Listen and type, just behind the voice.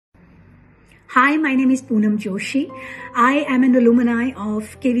Hi, my name is Poonam Joshi. I am an alumni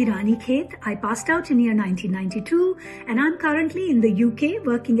of Ranikhet. I passed out in year 1992 and I'm currently in the UK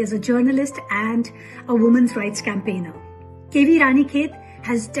working as a journalist and a women's rights campaigner. Ranikhet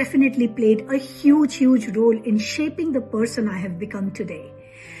has definitely played a huge role in shaping the person I have become today.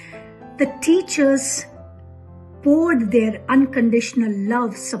 The teachers poured their unconditional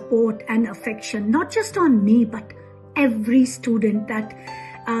love, support and affection, not just on me, but every student that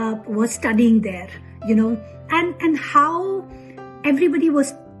was studying there, and how everybody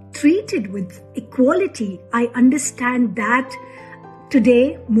was treated with equality. I understand that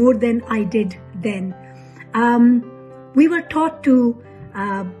today more than I did then. We were taught to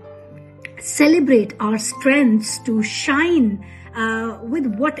celebrate our strengths, to shine with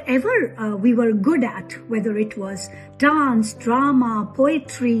whatever we were good at, whether it was dance, drama,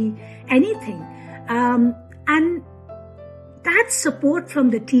 poetry, anything. And that support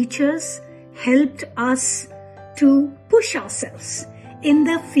from the teachers helped us to push ourselves in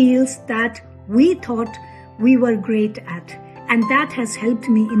the fields that we thought we were great at. And that has helped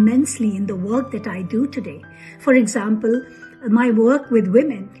me immensely in the work that I do today. For example, my work with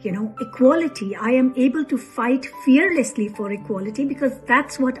women, equality. I am able to fight fearlessly for equality because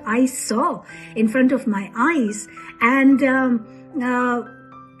that's what I saw in front of my eyes. And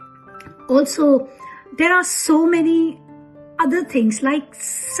also, there are so many other things like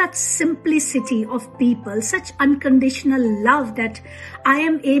such simplicity of people, such unconditional love that I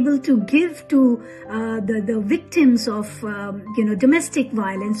am able to give to the victims of domestic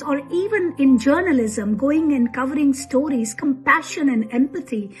violence, or even in journalism, going and covering stories. Compassion and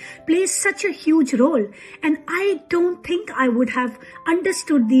empathy plays such a huge role, and I don't think I would have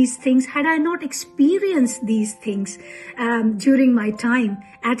understood these things had I not experienced these things during my time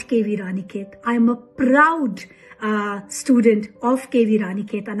at Ranikhet. I am a proud student of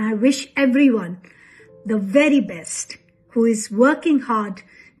Ranikhet, and I wish everyone the very best who is working hard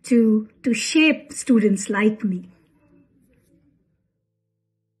to shape students like me.